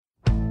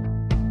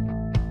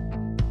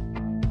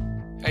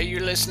Hey,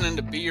 you're listening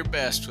to Be Your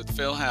Best with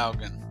Phil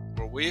Haugen,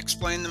 where we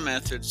explain the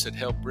methods that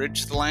help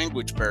bridge the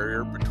language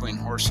barrier between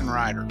horse and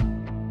rider.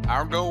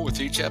 Our goal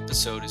with each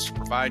episode is to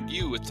provide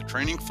you with the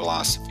training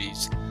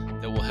philosophies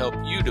that will help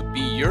you to be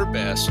your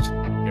best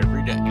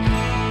every day.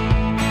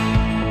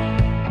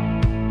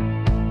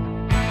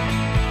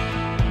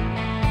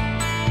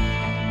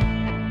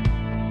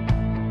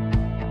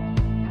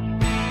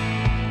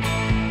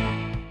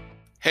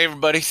 Hey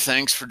everybody,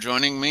 thanks for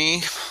joining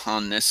me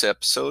on this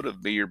episode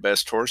of Be Your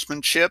Best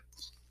Horsemanship.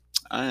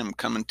 I am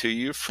coming to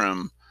you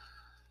from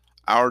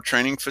our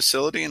training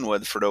facility in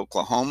Weatherford,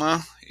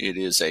 Oklahoma. It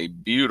is a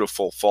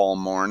beautiful fall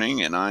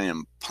morning and I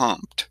am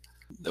pumped.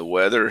 The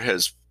weather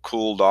has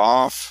cooled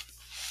off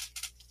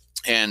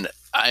and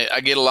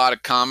I get a lot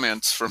of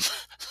comments from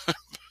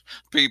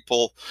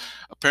people.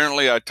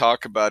 Apparently I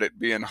talk about it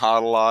being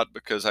hot a lot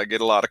because I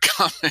get a lot of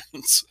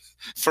comments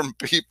from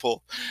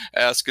people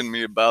asking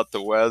me about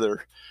the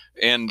weather.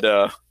 And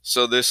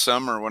so this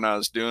summer when I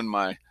was doing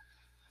my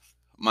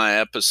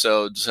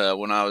episodes,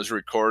 when I was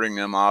recording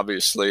them,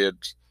 obviously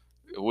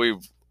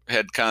we've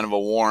had kind of a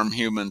warm,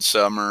 humid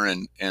summer,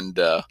 and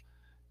it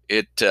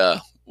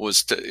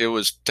was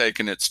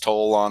taking its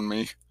toll on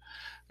me.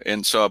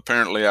 And so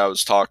apparently I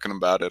was talking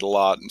about it a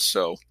lot. And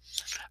so,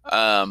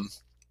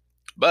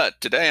 but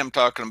today I'm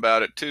talking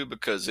about it too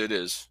because it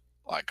is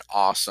like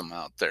awesome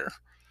out there.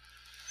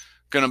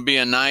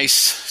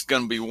 It's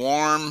going to be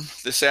warm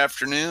this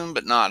afternoon,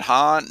 but not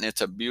hot. And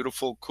it's a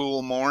beautiful,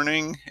 cool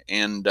morning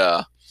and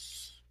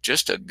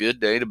just a good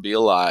day to be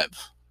alive.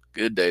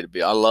 Good day to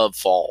be. I love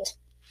fall.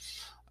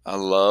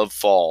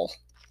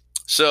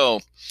 So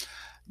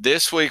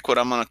this week, what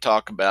I'm going to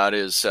talk about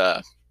is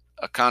a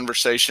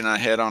conversation I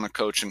had on a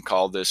coaching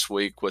call this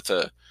week with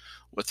a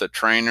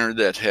trainer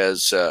that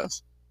has a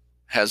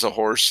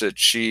horse that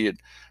she had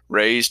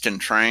raised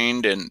and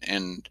trained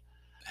and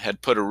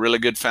had put a really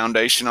good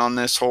foundation on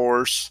this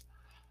horse,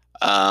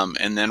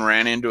 and then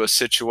ran into a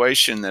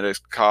situation that has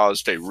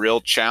caused a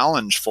real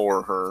challenge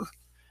for her.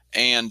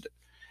 And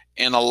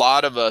a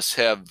lot of us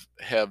have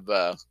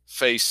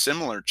faced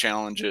similar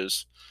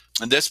challenges.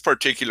 In this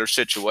particular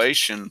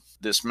situation,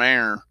 this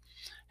mare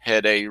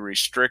had a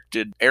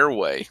restricted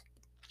airway,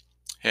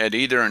 had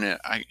either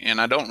and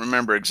I don't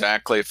remember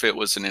exactly if it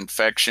was an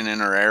infection in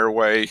her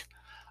airway,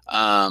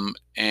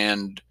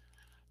 and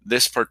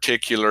this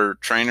particular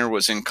trainer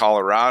was in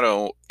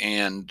Colorado,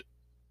 and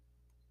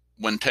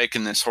when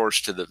taking this horse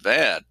to the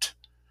vet,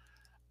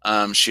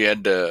 she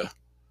had to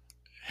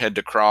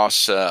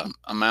cross a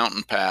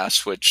mountain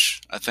pass, which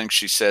I think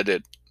she said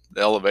the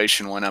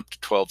elevation went up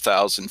to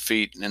 12,000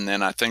 feet, and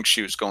then I think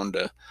she was going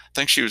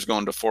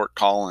to Fort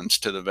Collins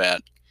to the vet.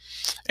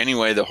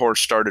 Anyway, the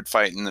horse started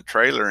fighting the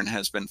trailer and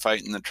has been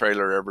fighting the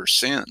trailer ever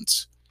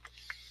since.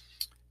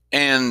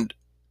 And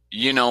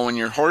you know, when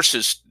your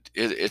horse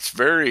it's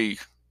very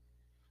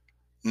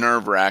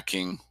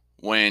nerve-wracking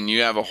when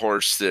you have a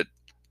horse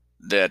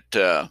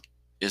that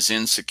is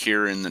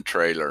insecure in the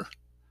trailer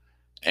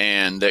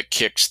and that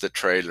kicks the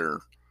trailer,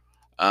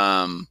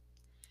 and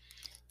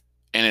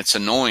it's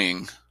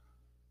annoying,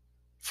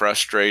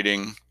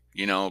 frustrating,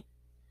 you know,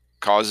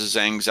 causes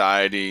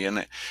anxiety,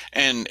 and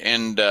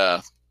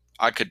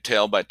I could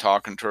tell by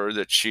talking to her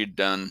that she'd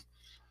done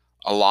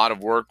a lot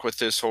of work with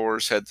this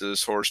horse, had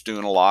this horse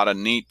doing a lot of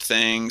neat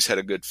things, had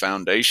a good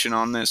foundation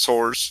on this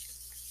horse.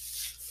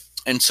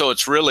 And so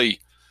it's really,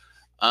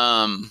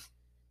 it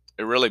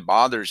really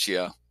bothers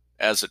you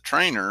as a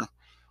trainer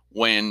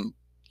when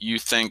you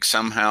think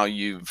somehow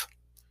you've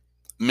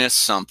missed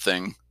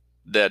something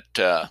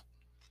that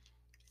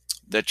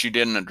you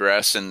didn't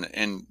address,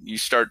 and you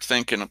start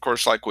thinking, of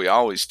course, like we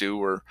always do,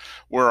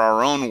 we're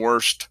our own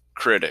worst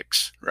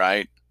critics,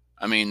 right?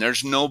 I mean,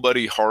 there's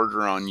nobody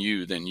harder on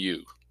you than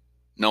you.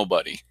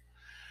 Nobody.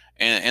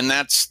 And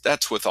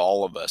that's with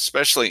all of us,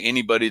 especially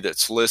anybody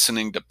that's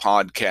listening to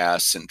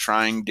podcasts and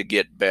trying to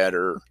get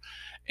better.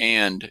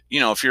 And,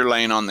 you know, if you're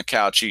laying on the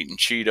couch eating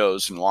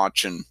Cheetos and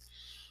watching,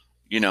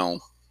 you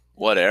know,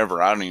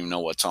 whatever, I don't even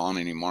know what's on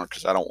anymore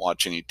because I don't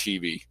watch any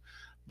TV.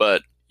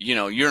 But, you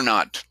know, you're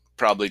not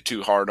probably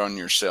too hard on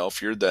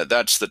yourself.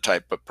 That's the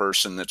type of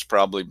person that's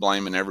probably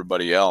blaming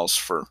everybody else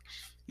for,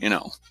 you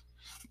know,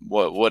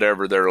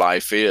 whatever their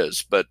life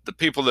is. But the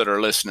people that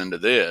are listening to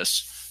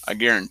this, I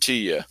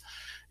guarantee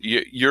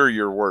you're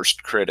your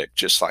worst critic,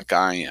 just like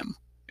I am.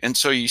 And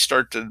so you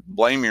start to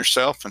blame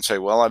yourself and say,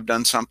 well, I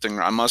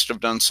must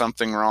have done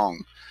something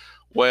wrong.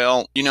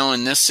 Well, you know,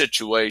 in this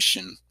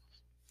situation,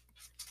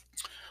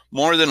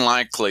 more than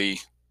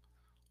likely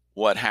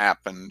what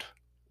happened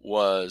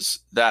was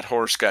that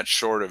horse got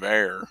short of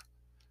air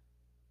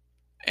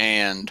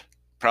and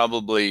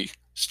probably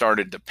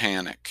started to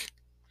panic.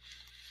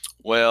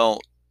 Well,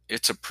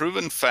 it's a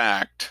proven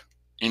fact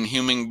in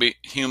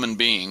human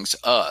beings,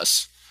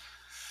 us,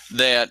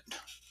 that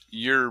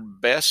your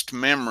best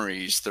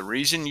memories, the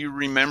reason you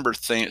remember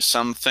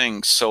some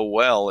things so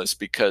well is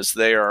because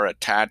they are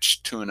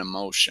attached to an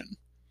emotion.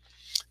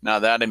 Now,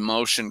 that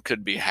emotion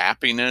could be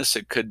happiness,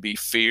 it could be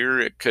fear,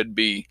 it could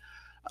be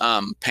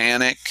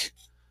panic.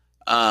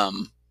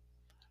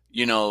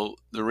 The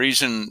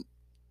reason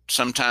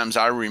sometimes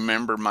I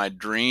remember my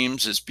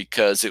dreams is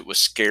because it was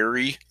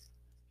scary.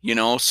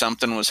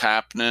 Something was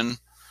happening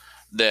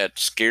that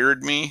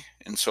scared me,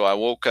 and so I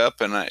woke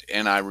up and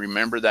I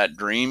remember that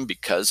dream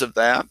because of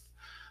that.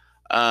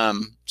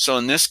 So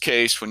in this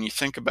case, when you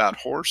think about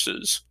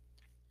horses,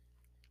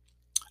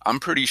 I'm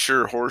pretty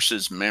sure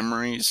horses'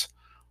 memories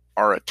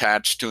are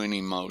attached to an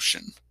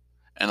emotion,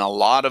 and a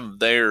lot of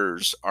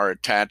theirs are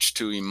attached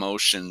to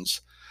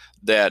emotions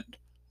that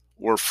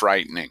were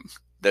frightening,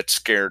 that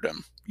scared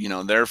them.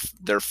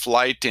 Their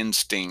flight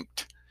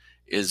instinct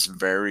is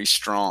very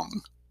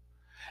strong.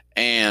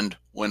 And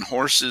when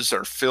horses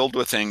are filled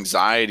with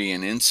anxiety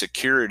and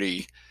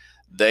insecurity,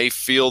 they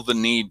feel the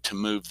need to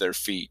move their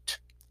feet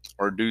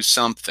or do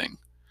something.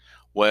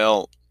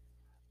 Well,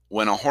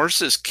 when a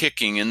horse is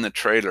kicking in the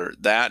trailer,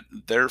 that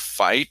their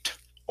fight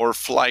or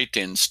flight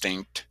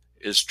instinct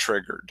is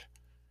triggered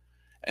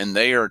and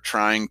they are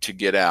trying to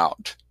get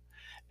out.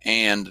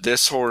 And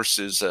this horse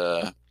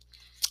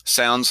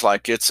sounds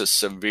like it's a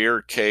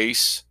severe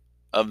case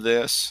of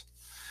this.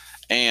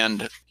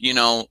 And,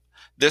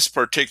 this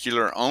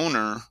particular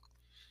owner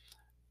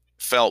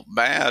felt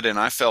bad, and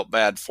I felt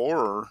bad for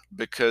her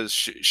because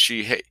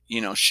she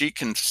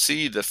can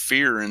see the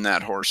fear in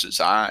that horse's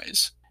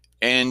eyes.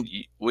 And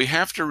we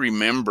have to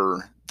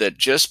remember that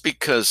just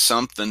because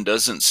something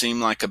doesn't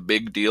seem like a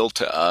big deal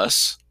to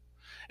us,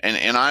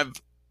 and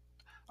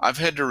I've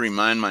had to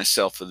remind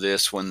myself of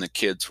this when the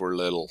kids were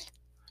little,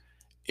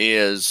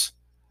 is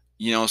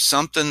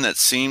something that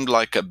seemed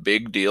like a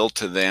big deal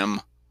to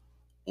them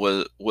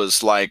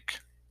was like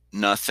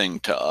nothing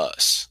to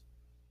us.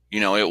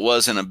 It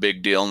wasn't a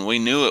big deal, and we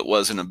knew it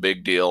wasn't a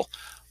big deal,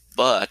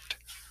 but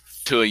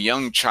to a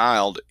young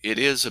child, it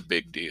is a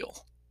big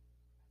deal.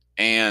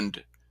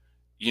 And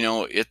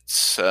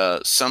it's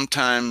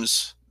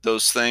sometimes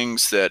those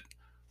things that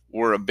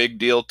were a big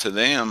deal to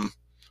them,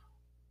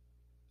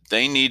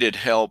 they needed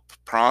help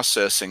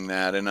processing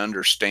that and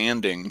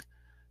understanding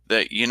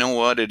that,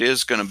 it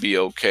is going to be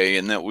okay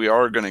and that we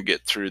are going to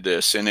get through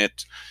this. And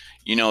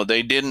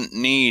they didn't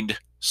need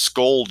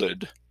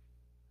scolded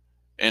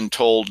and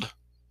told,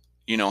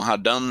 how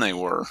dumb they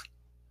were.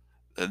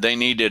 They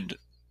needed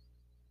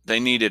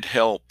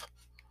help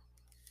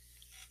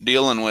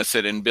dealing with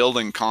it and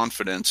building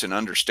confidence and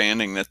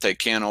understanding that they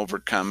can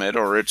overcome it,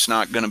 or it's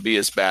not going to be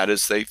as bad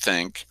as they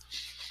think.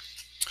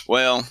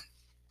 Well,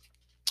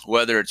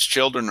 whether it's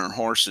children or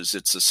horses,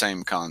 it's the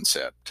same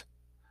concept.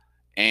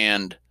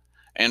 And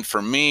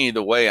for me,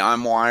 the way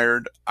I'm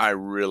wired, I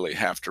really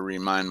have to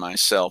remind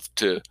myself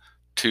to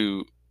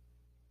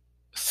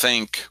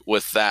think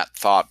with that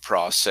thought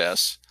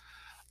process,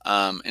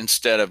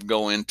 instead of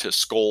go into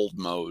scold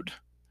mode.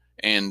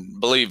 And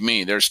believe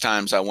me, there's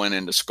times I went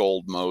into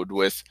scold mode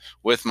with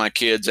my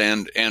kids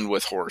and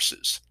with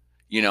horses,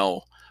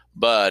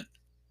 but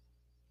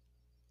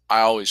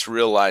I always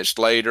realized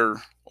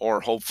later,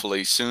 or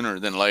hopefully sooner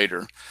than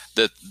later,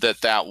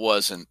 that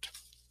wasn't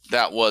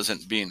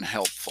being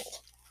helpful.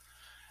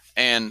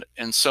 And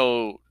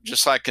so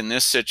just like in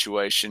this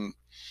situation,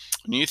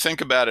 when you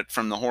think about it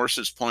from the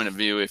horse's point of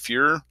view, if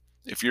you're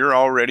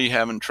already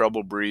having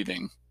trouble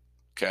breathing,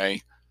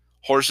 okay,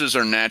 horses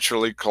are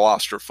naturally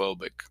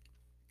claustrophobic.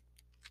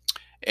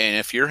 And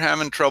if you're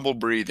having trouble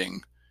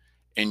breathing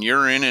and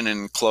you're in an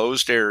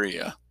enclosed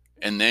area,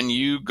 and then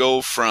you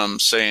go from,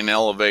 say, an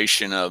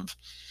elevation of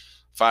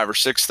 5,000 or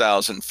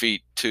 6,000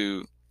 feet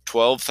to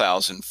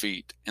 12,000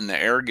 feet, and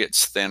the air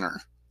gets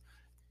thinner,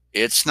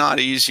 it's not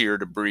easier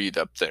to breathe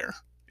up there.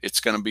 It's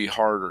going to be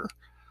harder.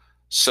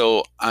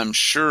 So I'm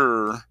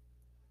sure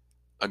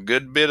a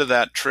good bit of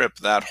that trip,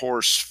 that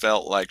horse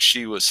felt like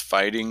she was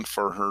fighting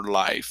for her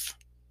life.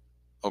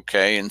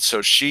 Okay. And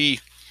so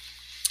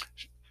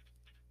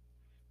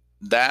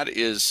that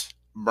is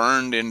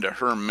burned into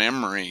her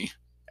memory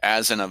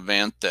as an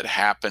event that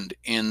happened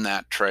in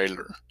that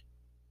trailer.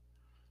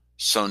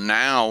 So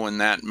now when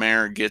that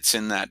mare gets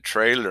in that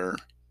trailer,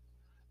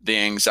 the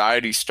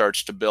anxiety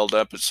starts to build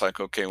up. It's like,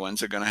 okay,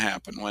 when's it going to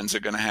happen? When's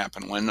it going to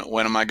happen? When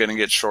am I going to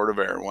get short of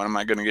air? When am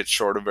I going to get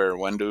short of air?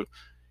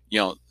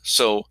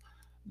 So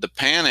the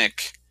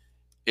panic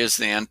is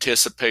the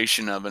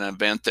anticipation of an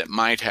event that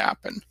might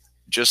happen,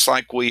 just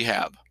like we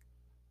have.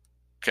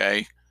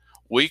 Okay.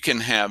 We can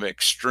have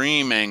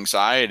extreme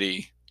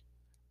anxiety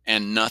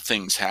and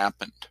nothing's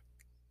happened,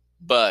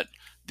 but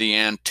the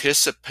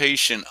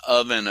anticipation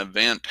of an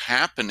event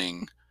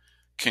happening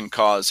can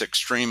cause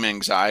extreme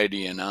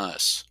anxiety in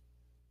us.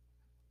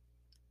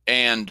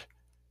 And,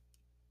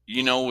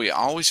 we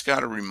always got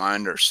to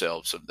remind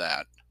ourselves of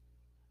that,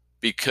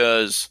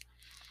 because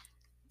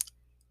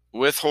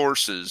with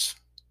horses,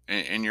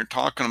 and you're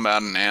talking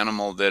about an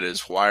animal that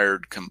is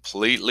wired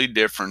completely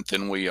different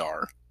than we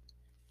are.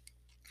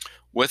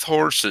 With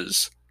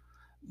horses,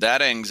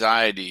 that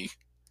anxiety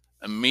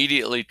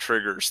immediately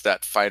triggers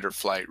that fight or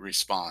flight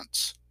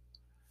response.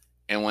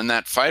 And when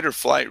that fight or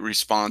flight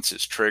response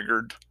is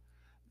triggered,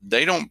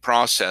 they don't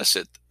process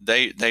it.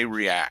 They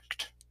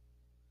react.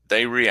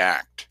 They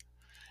react.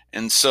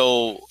 And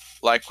so,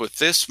 like with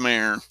this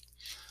mare,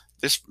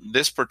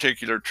 this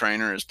particular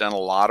trainer has done a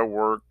lot of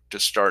work to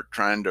start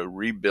trying to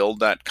rebuild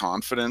that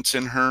confidence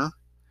in her.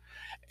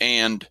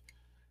 And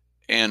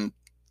and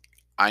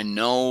I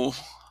know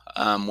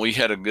we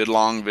had a good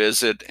long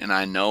visit, and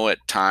I know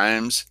at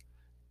times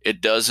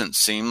it doesn't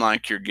seem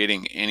like you're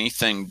getting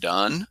anything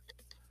done,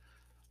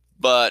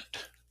 but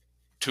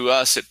to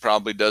us, it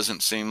probably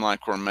doesn't seem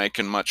like we're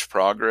making much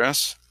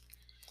progress.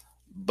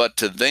 But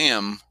to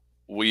them,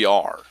 we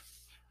are.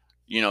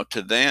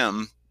 To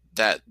them,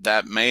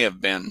 that may have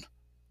been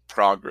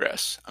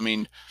progress. I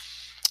mean,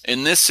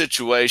 in this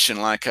situation,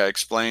 like I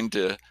explained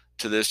to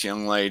this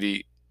young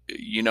lady,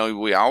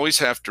 we always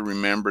have to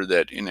remember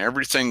that in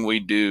everything we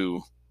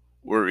do,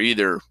 we're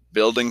either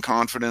building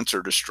confidence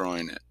or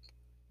destroying it.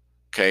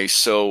 Okay,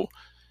 so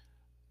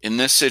in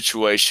this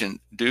situation,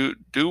 do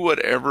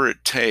whatever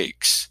it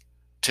takes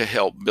to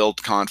help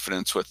build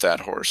confidence with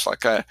that horse.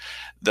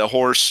 The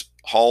horse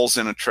hauls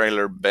in a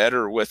trailer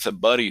better with a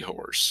buddy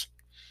horse.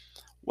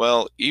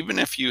 Well, even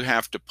if you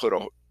have to put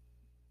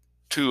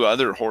two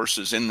other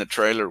horses in the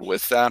trailer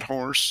with that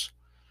horse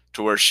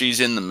to where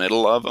she's in the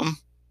middle of them,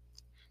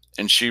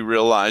 and she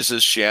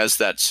realizes she has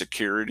that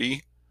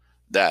security,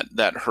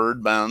 that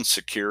herd bound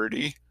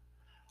security,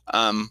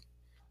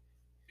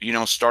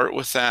 start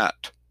with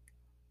that.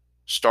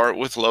 Start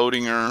with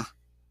loading her,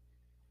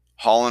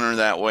 hauling her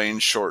that way in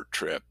short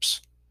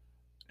trips,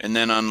 and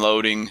then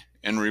unloading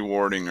and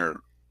rewarding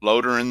her.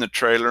 Load her in the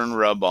trailer and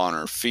rub on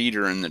her, feed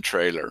her in the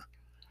trailer.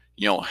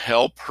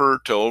 Help her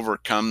to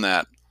overcome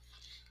that.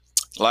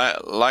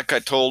 Like I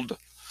told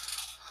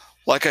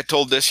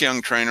this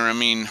young trainer, I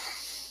mean,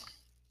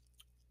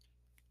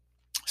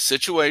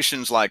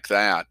 situations like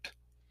that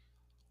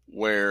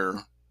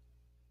where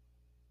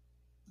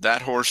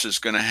that horse is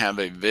going to have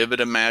a vivid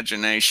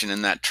imagination,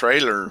 and that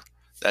trailer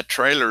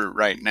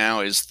right now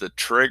is the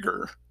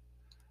trigger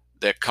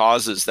that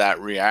causes that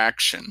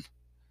reaction.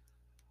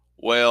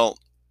 Well,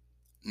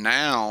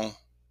 now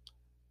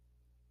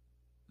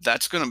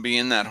that's going to be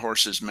in that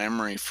horse's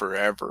memory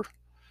forever.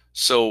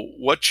 So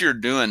what you're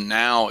doing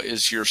now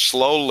is you're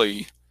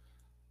slowly,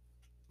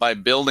 by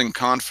building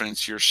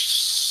confidence, you're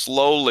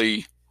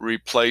slowly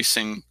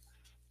replacing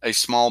a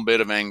small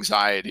bit of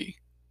anxiety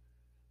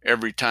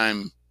every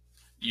time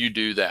you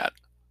do that.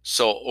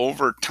 So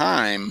over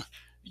time,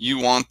 you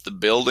want the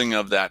building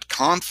of that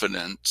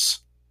confidence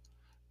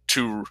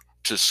to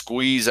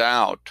squeeze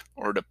out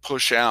or to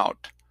push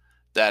out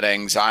that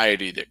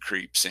anxiety that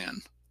creeps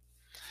in.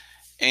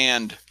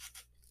 And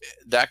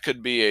that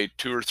could be a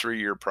 2 or 3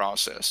 year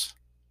process.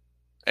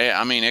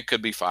 I mean, it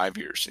could be 5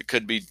 years. It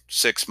could be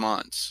 6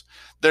 months.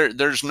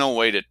 There's no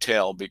way to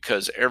tell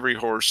because every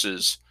horse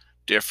is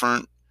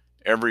different.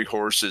 Every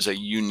horse is a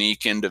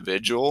unique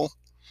individual.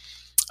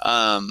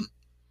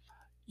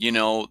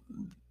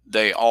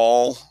 They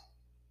all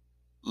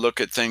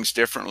look at things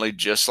differently,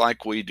 just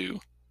like we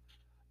do.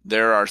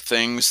 There are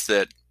things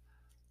that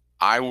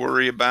I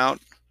worry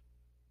about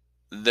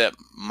that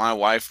my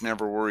wife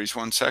never worries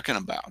 1 second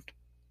about.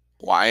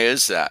 Why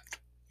is that?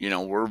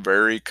 We're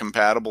very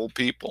compatible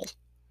people,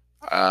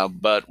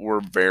 but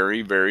we're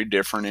very, very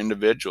different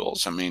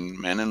individuals. I mean,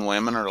 men and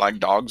women are like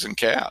dogs and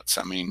cats.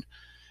 I mean,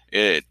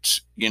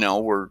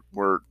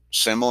 we're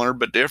similar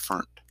but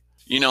different.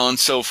 And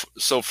so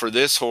for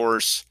this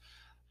horse,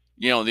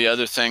 the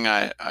other thing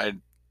I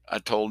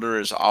told her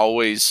is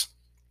always,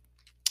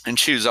 and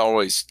she was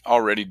always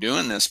already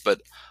doing this,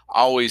 but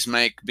always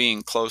make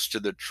being close to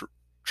the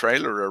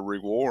trailer a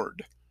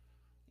reward.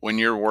 When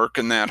you're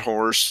working that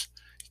horse,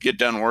 get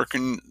done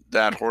working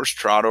that horse,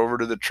 trot over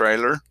to the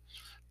trailer,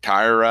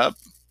 tie her up,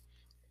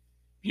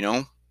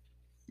 give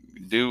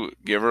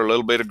her a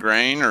little bit of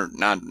grain, or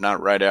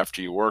not right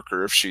after you work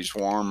her if she's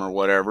warm or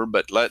whatever,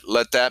 but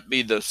let that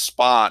be the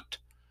spot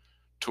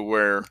to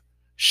where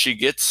she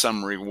gets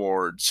some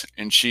rewards,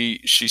 and she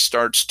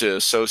starts to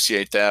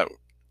associate that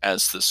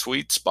as the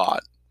sweet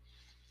spot.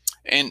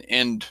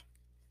 And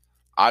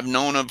I've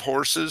known of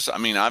horses,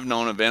 I've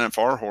known of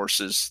NFR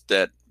horses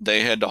that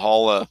they had to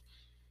haul a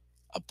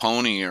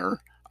pony,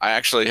 or I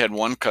actually had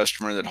one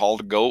customer that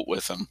hauled a goat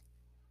with them.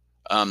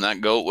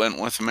 That goat went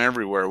with them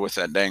everywhere with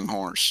that dang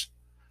horse.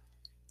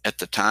 At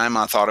the time,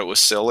 I thought it was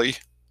silly.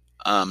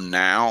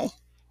 Now,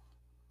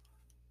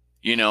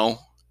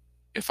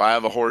 if I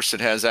have a horse that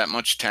has that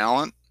much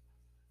talent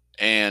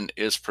and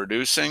is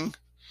producing,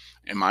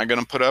 am I going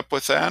to put up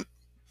with that?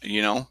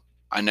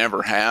 I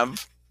never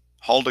have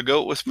hauled a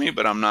goat with me,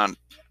 but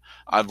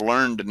I've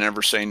learned to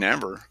never say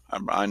never.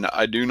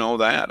 I do know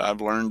that.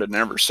 I've learned to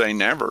never say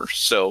never.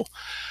 So,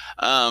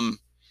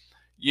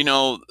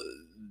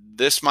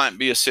 this might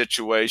be a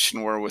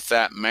situation where with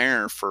that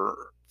mare,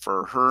 for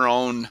her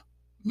own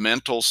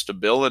mental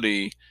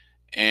stability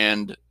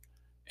and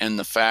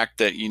the fact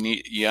that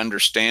you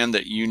understand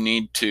that you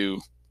need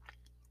to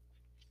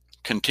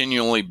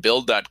continually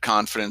build that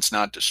confidence,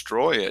 not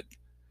destroy it,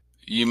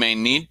 you may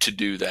need to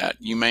do that.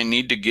 You may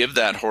need to give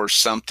that horse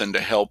something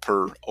to help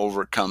her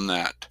overcome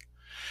that.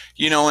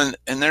 And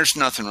there's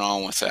nothing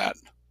wrong with that.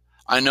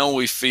 I know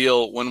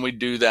when we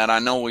do that, I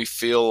know we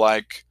feel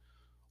like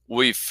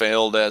we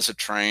failed as a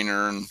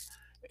trainer,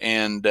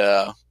 and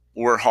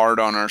we're hard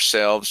on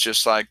ourselves.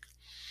 Just like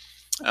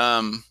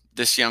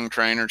this young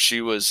trainer,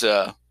 she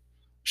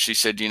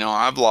said,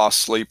 I've lost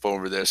sleep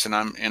over this, and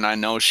I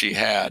know she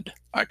had.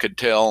 I could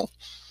tell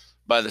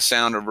by the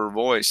sound of her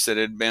voice that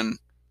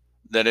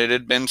it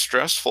had been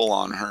stressful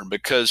on her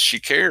because she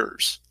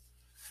cares,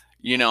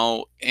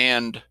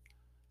 and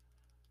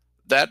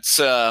that's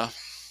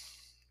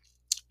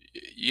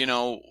you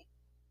know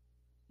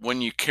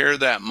when you care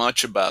that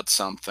much about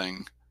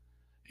something,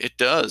 it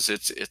does.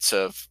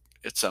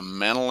 It's a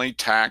mentally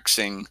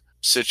taxing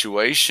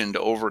situation to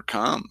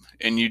overcome,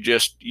 and you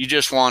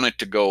just want it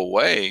to go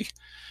away.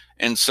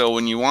 And so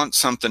when you want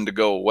something to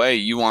go away,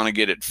 you want to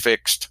get it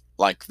fixed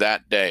like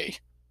that day.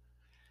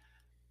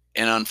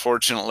 And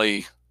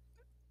unfortunately,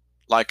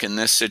 like in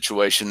this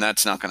situation,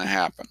 that's not going to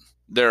happen.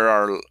 There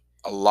are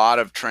a lot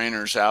of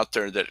trainers out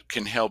there that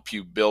can help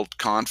you build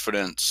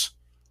confidence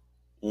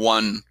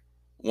one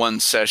one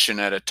session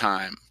at a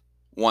time,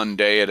 one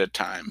day at a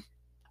time.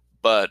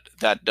 But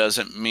that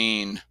doesn't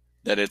mean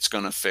that it's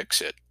going to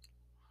fix it.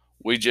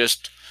 We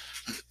just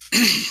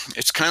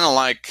it's kind of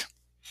like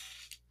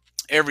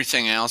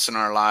everything else in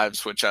our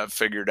lives, which I've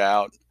figured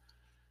out.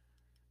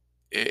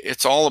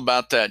 It's all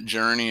about that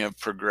journey of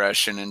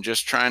progression and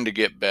just trying to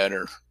get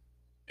better,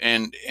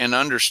 and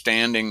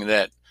understanding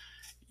that,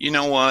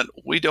 what,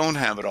 we don't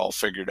have it all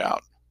figured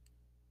out.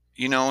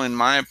 In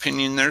my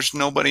opinion, there's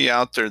nobody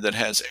out there that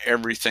has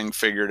everything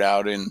figured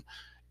out in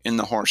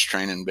the horse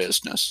training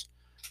business.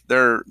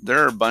 There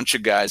are a bunch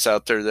of guys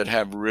out there that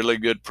have really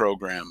good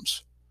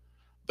programs,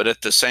 but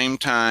at the same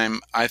time,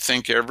 I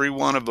think every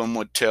one of them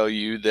would tell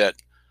you that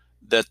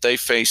they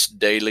face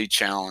daily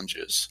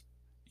challenges.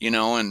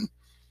 And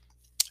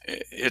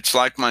it's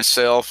like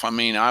myself. I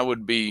mean, I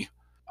would be,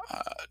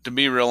 to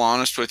be real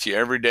honest with you,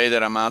 every day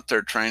that I'm out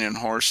there training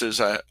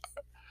horses,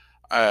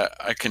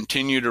 I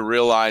continue to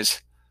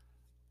realize,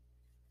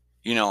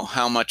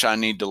 how much I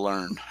need to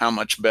learn, how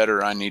much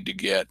better I need to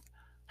get,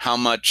 how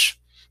much,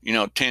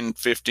 10,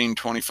 15,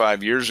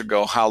 25 years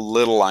ago, how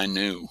little I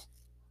knew.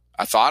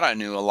 I thought I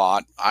knew a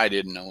lot. I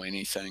didn't know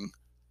anything.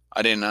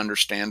 I didn't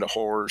understand a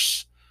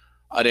horse.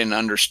 I didn't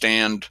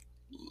understand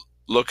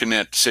looking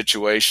at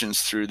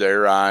situations through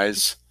their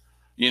eyes.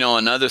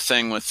 Another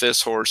thing with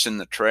this horse in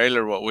the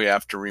trailer, what we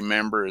have to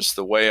remember is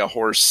the way a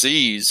horse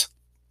sees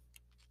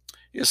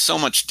is so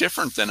much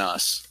different than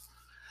us.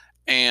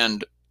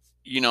 And,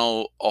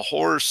 a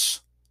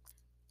horse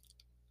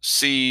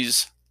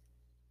sees,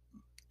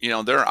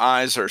 their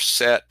eyes are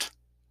set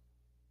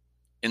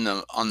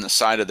on the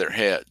side of their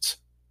heads,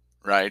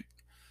 right?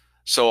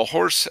 So a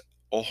horse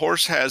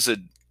has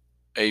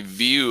a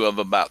view of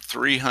about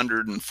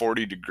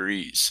 340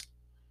 degrees.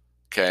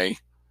 Okay.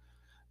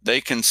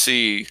 They can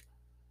see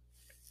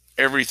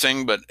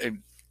everything, but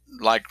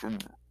like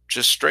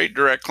just straight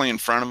directly in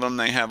front of them,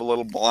 they have a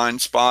little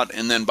blind spot,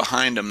 and then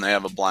behind them, they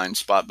have a blind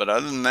spot. But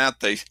other than that,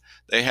 they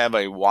have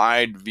a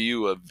wide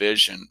view of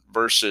vision,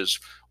 versus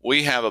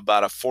we have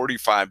about a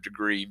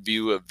 45-degree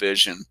view of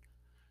vision.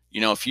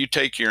 If you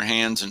take your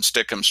hands and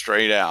stick them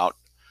straight out,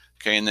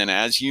 okay, and then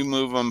as you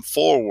move them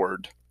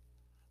forward,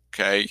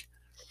 okay,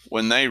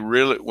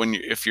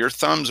 if your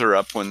thumbs are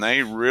up, when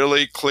they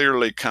really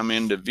clearly come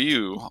into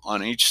view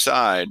on each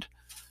side,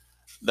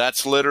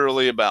 that's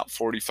literally about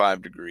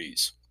 45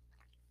 degrees.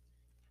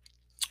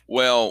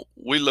 Well,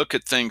 we look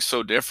at things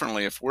so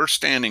differently. If we're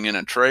standing in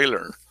a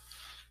trailer,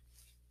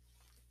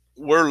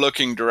 we're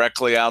looking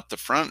directly out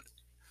the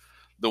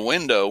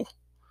window,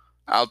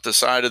 out the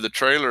side of the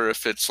trailer.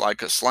 If it's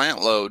like a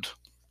slant load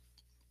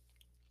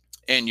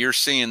and you're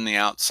seeing the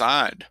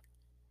outside,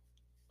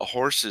 a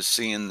horse is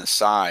seeing the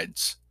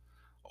sides.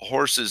 A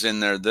horse is in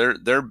there.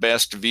 Their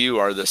best view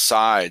are the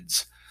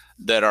sides,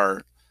 that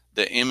are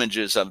the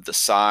images of the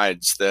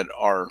sides that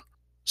are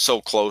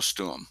so close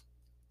to them.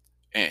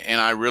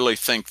 And I really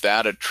think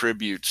that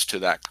attributes to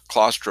that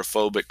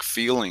claustrophobic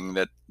feeling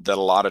that a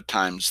lot of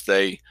times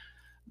they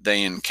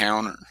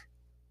encounter.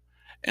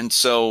 And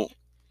so,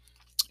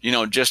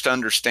 just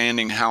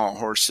understanding how a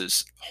horse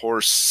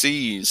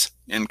sees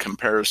in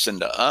comparison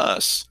to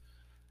us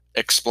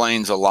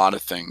explains a lot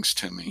of things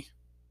to me.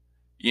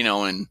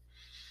 And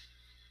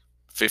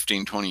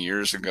 15, 20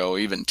 years ago,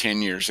 even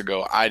 10 years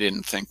ago, I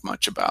didn't think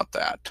much about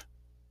that.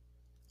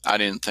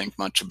 That's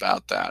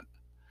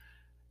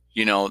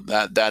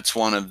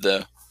one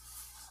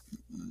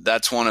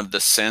of the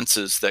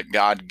senses that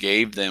God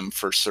gave them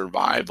for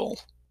survival.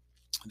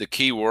 The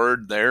key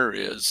word there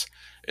is,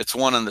 it's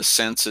one of the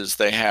senses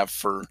they have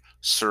for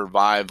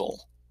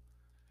survival.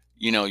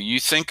 You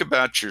think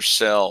about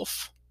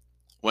yourself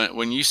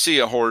when you see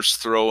a horse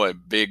throw a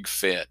big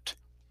fit,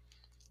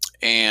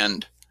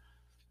 and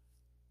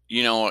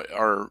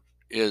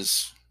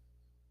is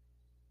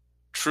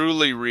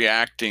truly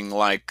reacting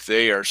like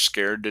they are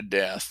scared to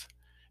death.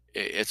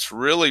 It's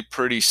really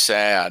pretty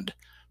sad,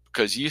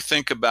 because you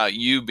think about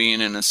you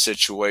being in a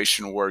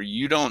situation where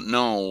you don't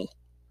know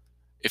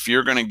if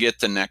you're going to get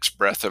the next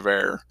breath of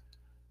air.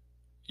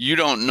 You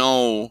don't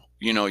know,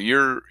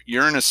 you're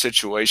in a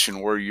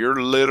situation where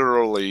you're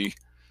literally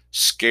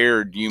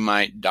scared you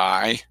might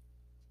die.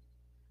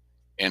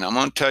 And I'm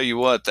going to tell you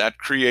what, that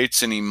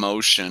creates an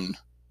emotion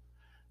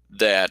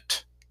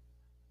that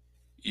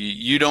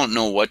you don't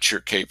know what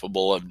you're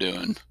capable of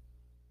doing.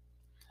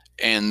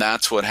 And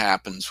that's what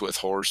happens with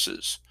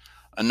horses.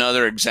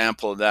 Another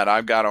example of that,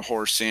 I've got a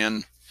horse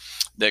in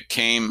that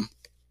came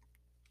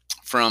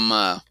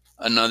from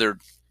another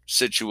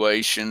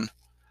situation,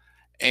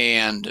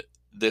 and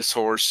this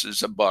horse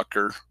is a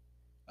bucker.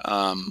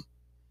 And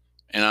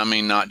I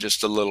mean, not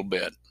just a little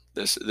bit.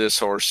 This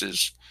horse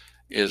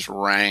is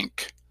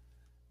rank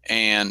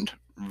and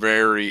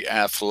very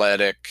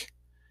athletic.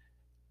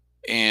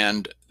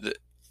 And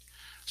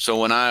so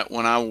when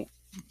I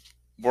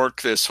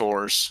work this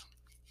horse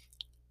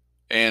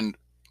and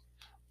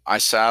I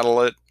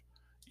saddle it,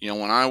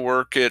 when I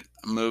work it,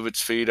 move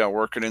its feet, I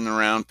work it in the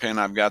round pen.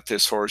 I've got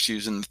this horse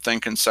using the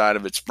thinking side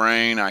of its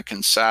brain. I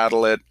can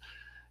saddle it.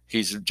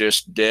 He's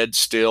just dead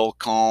still,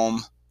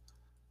 calm.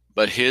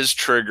 But his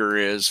trigger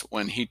is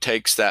when he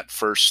takes that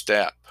first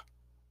step.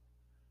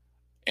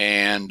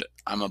 And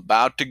I'm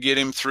about to get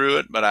him through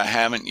it, but I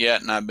haven't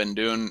yet. And I've been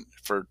doing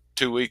for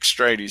 2 weeks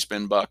straight, he's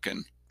been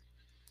bucking.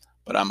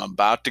 But I'm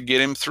about to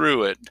get him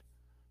through it.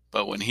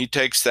 But when he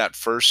takes that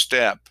first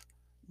step,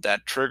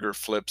 that trigger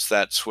flips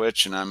that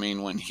switch. And I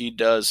mean, when he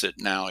does it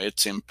now,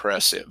 it's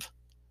impressive.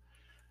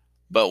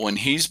 But when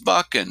he's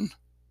bucking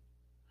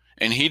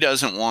and he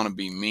doesn't want to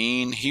be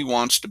mean, he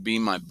wants to be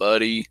my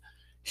buddy.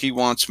 He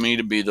wants me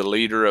to be the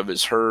leader of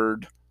his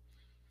herd.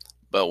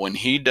 But when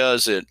he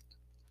does it,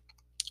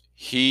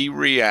 he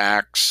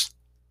reacts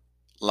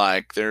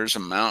like there's a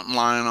mountain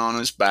lion on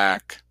his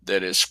back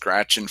that is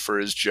scratching for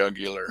his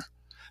jugular.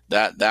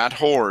 That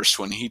horse,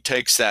 when he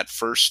takes that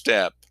first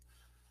step,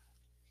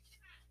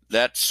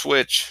 that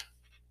switch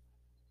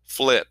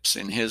flips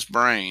in his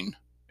brain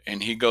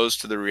and he goes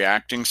to the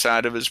reacting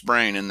side of his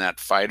brain, and that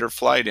fight or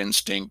flight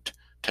instinct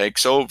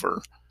takes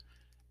over,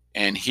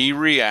 and he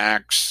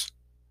reacts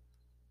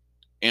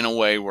in a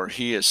way where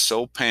he is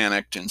so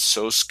panicked and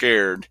so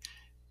scared,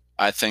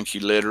 I think he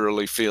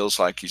literally feels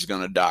like he's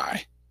going to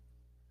die.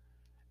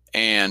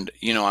 And,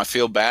 I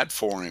feel bad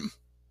for him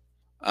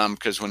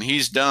because when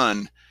he's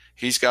done,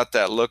 he's got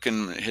that look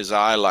in his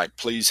eye like,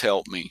 please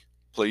help me.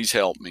 Please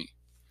help me.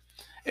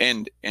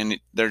 And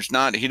he doesn't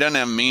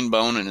have a mean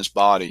bone in his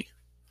body.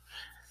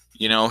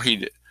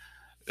 He,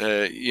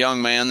 a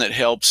young man that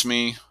helps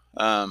me,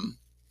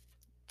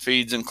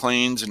 feeds and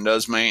cleans and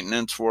does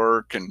maintenance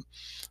work and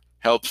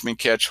helps me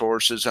catch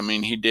horses. I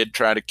mean, he did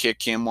try to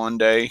kick him one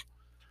day,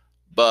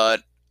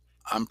 but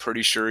I'm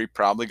pretty sure he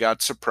probably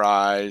got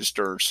surprised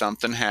or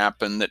something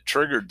happened that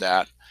triggered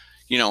that.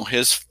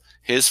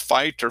 His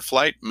fight or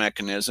flight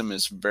mechanism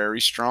is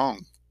very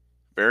strong,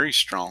 very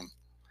strong.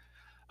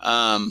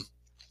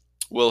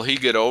 Will he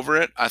get over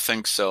it? I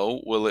think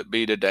so. Will it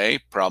be today?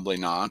 Probably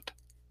not.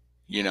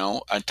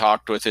 I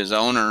talked with his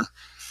owner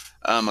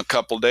a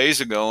couple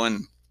days ago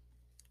and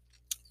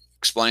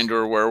explained to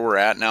her where we're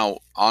at now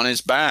on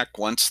his back.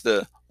 Once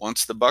the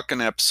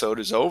bucking episode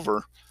is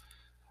over,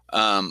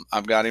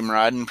 I've got him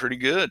riding pretty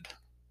good.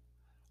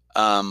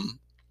 But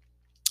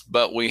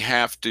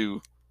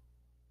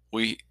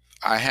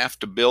I have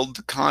to build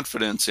the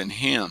confidence in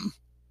him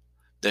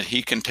that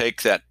he can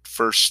take that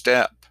first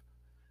step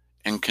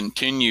and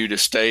continue to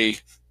stay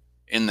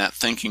in that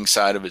thinking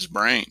side of his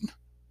brain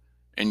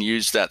and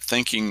use that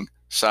thinking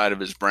side of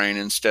his brain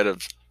instead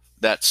of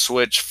that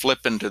switch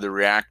flipping to the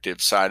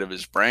reactive side of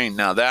his brain.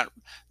 Now that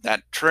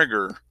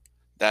trigger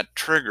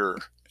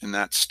in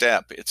that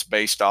step, it's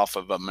based off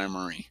of a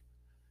memory.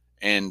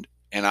 And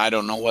I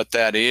don't know what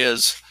that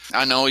is.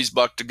 I know he's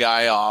bucked a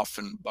guy off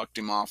and bucked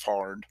him off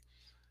hard.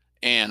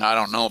 And I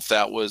don't know if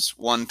that was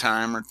 1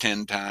 time or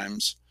 10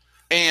 times.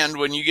 And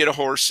when you get a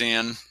horse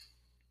in,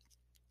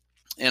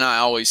 and I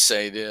always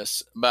say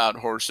this about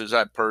horses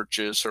I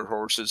purchase or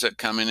horses that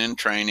come in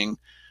training,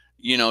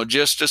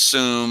 just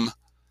assume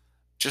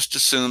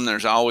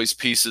there's always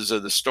pieces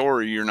of the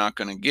story you're not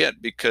going to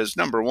get because,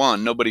 number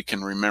one, nobody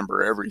can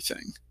remember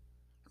everything,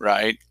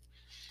 right?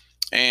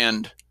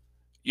 And,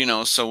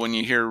 so when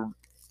you hear,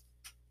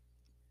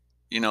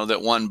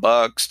 that one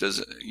bucks,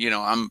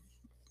 I'm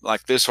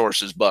like, this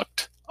horse has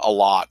bucked a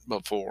lot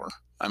before.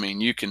 I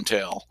mean, you can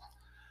tell.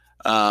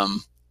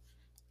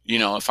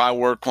 If I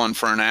work one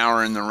for an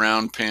hour in the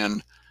round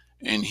pen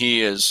and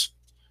he is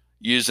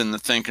using the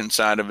thinking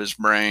side of his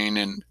brain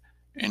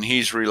and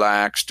he's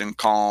relaxed and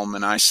calm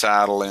and I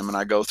saddle him and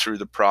I go through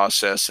the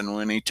process, and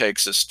when he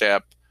takes a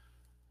step,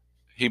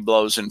 he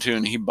blows into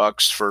and he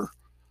bucks for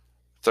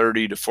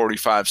 30 to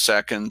 45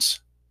 seconds.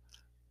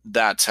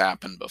 That's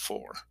happened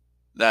before.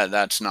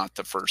 That's not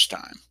the first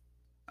time.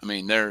 I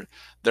mean,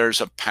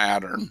 there's a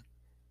pattern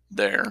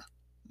there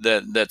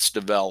that's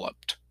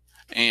developed.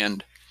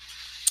 And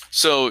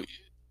so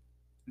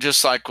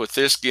just like with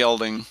this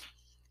gelding,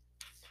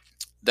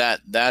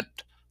 that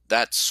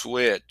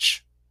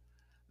switch,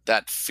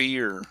 that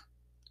fear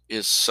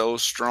is so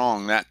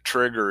strong, that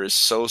trigger is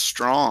so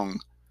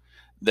strong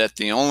that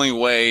the only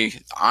way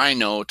I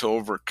know to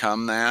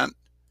overcome that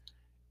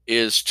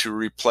is to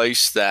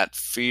replace that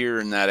fear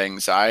and that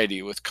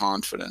anxiety with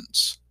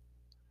confidence.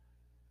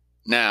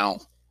 Now,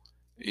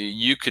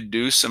 You could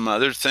do some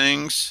other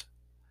things,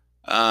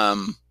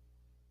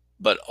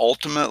 but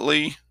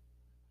ultimately,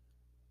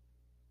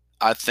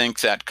 I think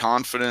that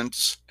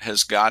confidence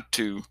has got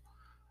to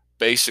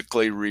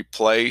basically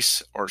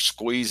replace or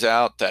squeeze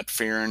out that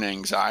fear and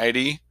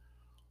anxiety.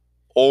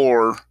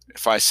 Or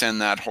if I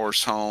send that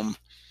horse home,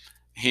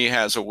 he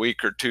has a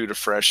week or two to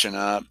freshen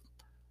up.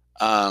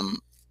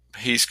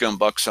 He's going to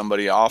buck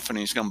somebody off, and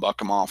he's going to buck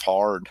them off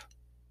hard.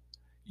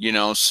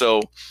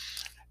 So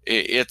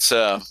it's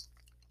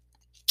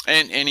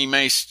and he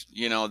may,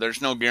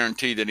 there's no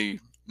guarantee that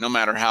no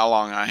matter how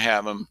long I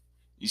have him,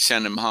 you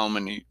send him home,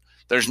 and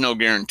there's no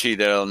guarantee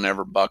that he'll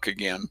never buck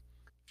again.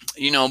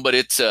 But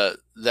it's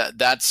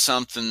that's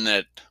something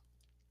that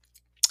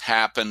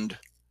happened,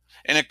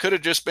 and it could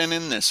have just been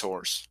in this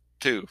horse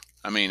too.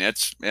 I mean,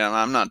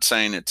 I'm not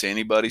saying it's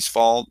anybody's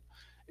fault.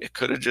 It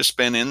could have just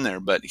been in there,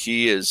 but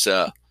he is,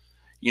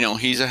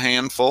 he's a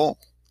handful.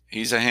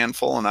 He's a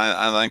handful, and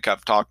I think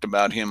I've talked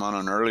about him on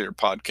an earlier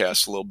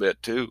podcast a little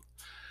bit too.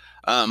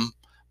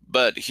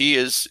 But he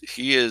is,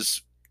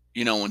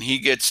 when he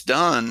gets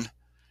done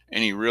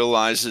and he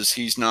realizes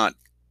he's not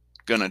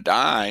going to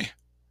die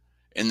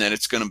and that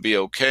it's going to be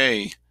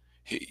okay,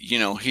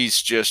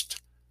 he's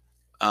just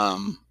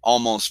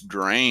almost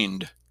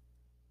drained.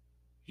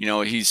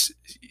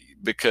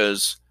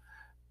 Because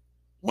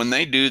when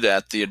they do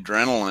that, the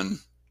adrenaline,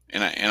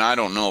 and I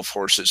don't know if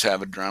horses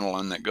have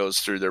adrenaline that goes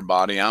through their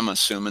body. I'm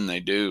assuming they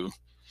do,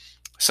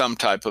 some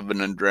type of an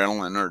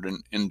adrenaline or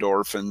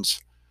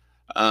endorphins.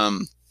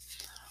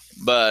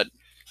 But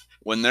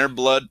when their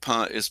blood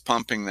is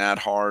pumping that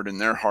hard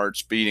and their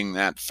heart's beating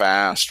that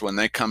fast, when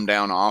they come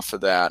down off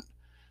of that,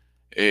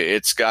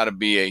 it's got to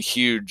be a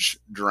huge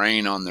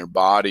drain on their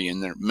body,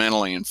 and their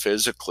mentally and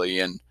physically.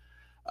 And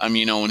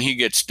when he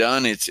gets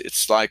done,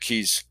 it's like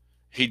he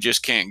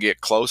just can't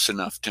get close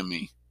enough to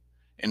me.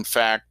 In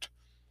fact,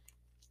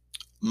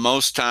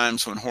 most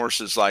times when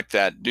horses like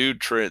that do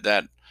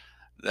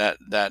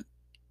that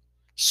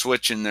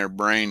switch in their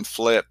brain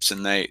flips,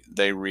 and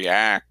they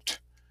react,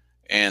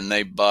 and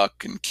they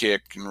buck and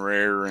kick and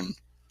rear and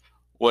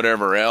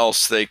whatever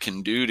else they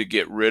can do to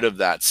get rid of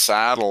that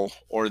saddle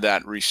or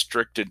that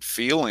restricted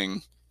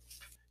feeling.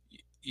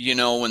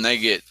 When they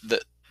get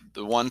the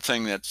one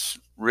thing that's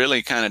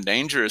really kind of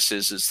dangerous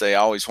is they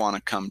always want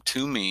to come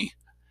to me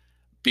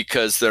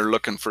because they're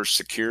looking for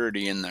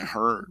security in their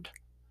herd,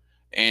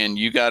 and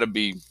you got to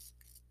be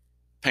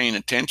paying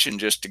attention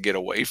just to get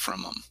away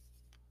from them.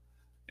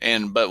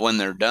 But when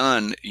they're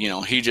done,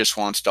 he just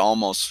wants to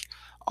almost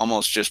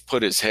just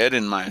put his head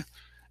in my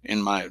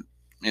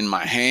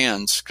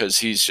hands, because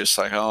he's just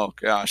like, oh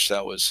gosh,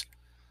 that was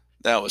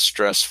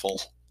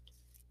stressful.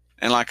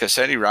 And like I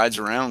said, he rides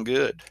around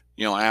good,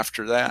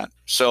 after that.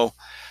 So,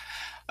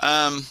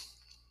 a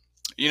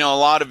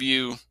lot of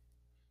you,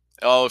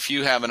 if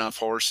you have enough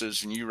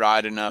horses and you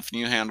ride enough and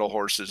you handle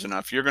horses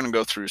enough, you're going to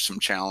go through some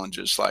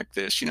challenges like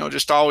this.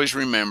 Just always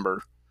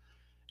remember,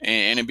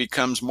 and it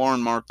becomes more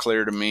and more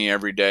clear to me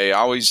every day.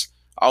 Always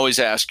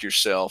ask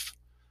yourself.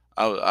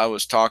 I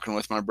was talking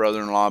with my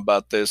brother-in-law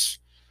about this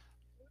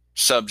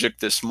subject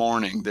this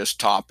morning, this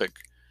topic.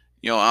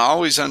 I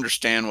always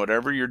understand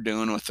whatever you're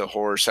doing with the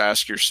horse,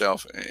 ask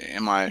yourself,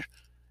 am I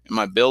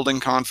building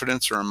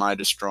confidence, or am I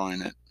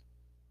destroying it?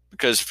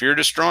 Because if you're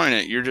destroying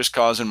it, you're just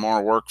causing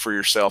more work for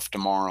yourself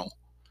tomorrow.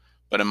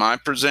 But am I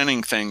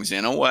presenting things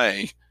in a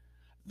way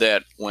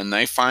that when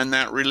they find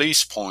that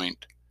release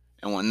point,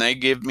 and when they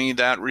give me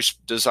that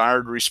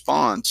desired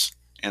response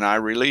and I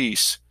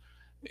release,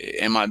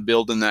 am I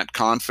building that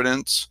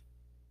confidence?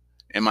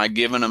 Am I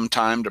giving them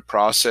time to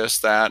process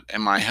that?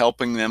 Am I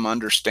helping them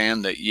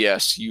understand that,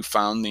 yes, you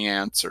found the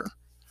answer?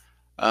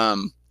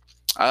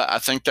 I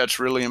think that's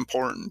really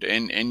important.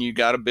 And you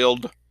got to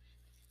build,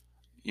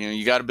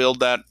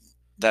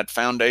 that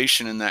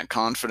foundation and that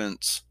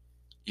confidence.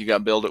 You got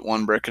to build it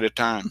one brick at a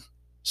time.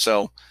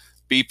 So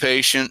be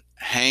patient,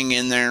 hang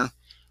in there.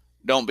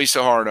 Don't be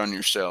so hard on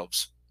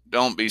yourselves.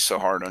 Don't be so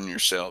hard on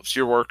yourselves.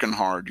 You're working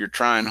hard. You're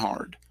trying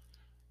hard.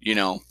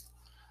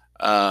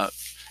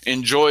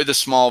 Enjoy the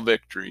small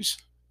victories.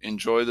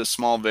 Enjoy the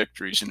small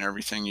victories in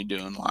everything you do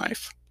in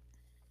life.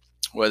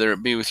 Whether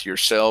it be with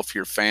yourself,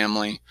 your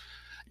family,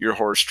 your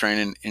horse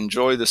training,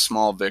 enjoy the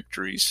small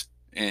victories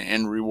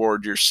and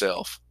reward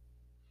yourself.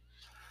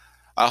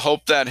 I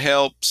hope that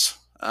helps.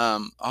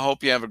 I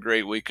hope you have a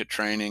great week of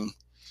training.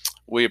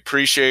 We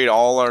appreciate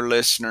all our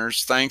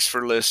listeners. Thanks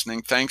for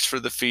listening. Thanks for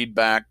the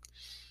feedback.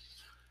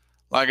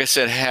 Like I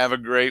said, have a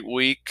great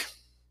week.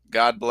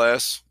 God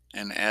bless.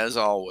 And as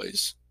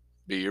always,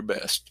 be your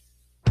best.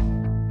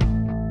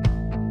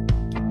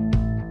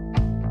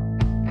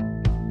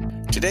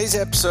 Today's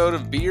episode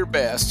of Be Your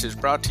Best is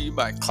brought to you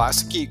by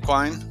Classic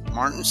Equine,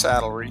 Martin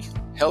Saddlery,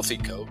 Healthy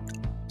Coat,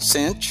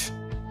 Cinch,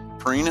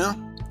 Purina,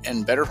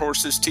 and Better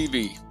Horses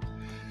TV.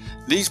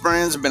 These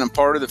brands have been a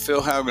part of the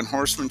Phil Haugen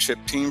horsemanship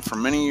team for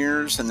many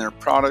years, and their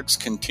products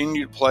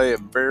continue to play a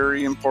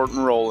very important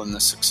role in the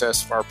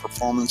success of our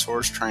performance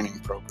horse training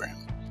program.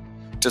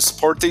 To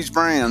support these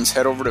brands,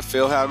 head over to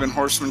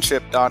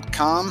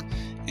philhaugenhorsemanship.com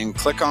and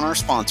click on our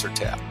sponsor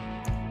tab.